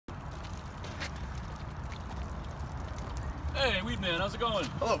Hey, Weedman, how's it going?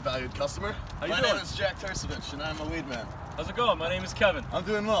 Hello, valued customer. How you My doing? name is Jack Tersevich, and I'm a Weedman. How's it going? My name is Kevin. I'm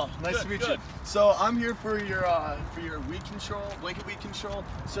doing well. Nice Good, to meet good. you. So I'm here for your weed control, blanket weed control,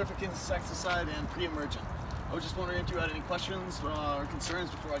 surface insecticide, and pre-emergent. I was just wondering if you had any questions or concerns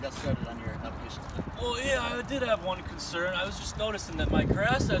before I got started on your application. Well, yeah, I did have one concern. I was just noticing that my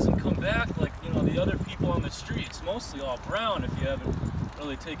grass hasn't come back like, the other people on the street. It's mostly all brown if you haven't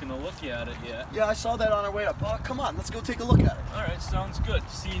really taken a look at it yet. Yeah, I saw that on our way up. Come on, let's go take a look at it. All right, sounds good.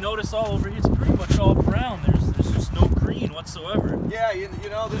 See, you notice all over here, it's pretty much all brown. There's just no green whatsoever. Yeah, you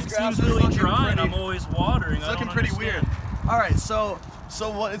know, this It grass seems really is dry, and I'm always watering. It's looking pretty weird. All right, so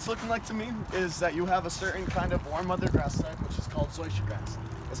what it's looking like to me is that you have a certain kind of warm weather grass type, which is called Zoysia grass.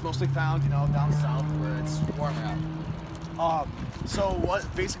 It's mostly found, down south where it's warmer out. So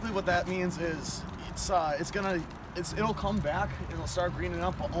what that means is it'll come back, it'll start greening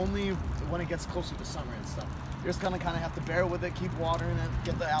up, but only when it gets closer to summer and stuff. You're just gonna kind of have to bear with it, keep watering it,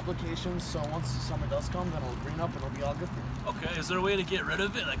 get the applications. So once the summer does come, then it'll green up and it'll be all good for you. Okay, is there a way to get rid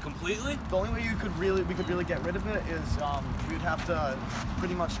of it, like completely? The only way we could really get rid of it is we'd have to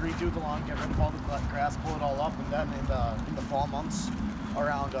pretty much redo the lawn, get rid of all the grass, pull it all up, and then in the fall months,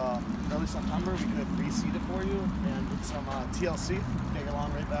 around early September, we could reseed it for you and with some TLC, get your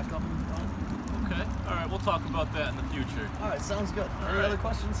lawn right back up in front. Okay, all right, we'll talk about that in the future. All right, sounds good. All Any right. other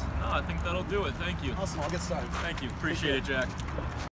questions? No, I think that'll do it. Thank you. Awesome, I'll get started. Thank you. Appreciate it, Jack.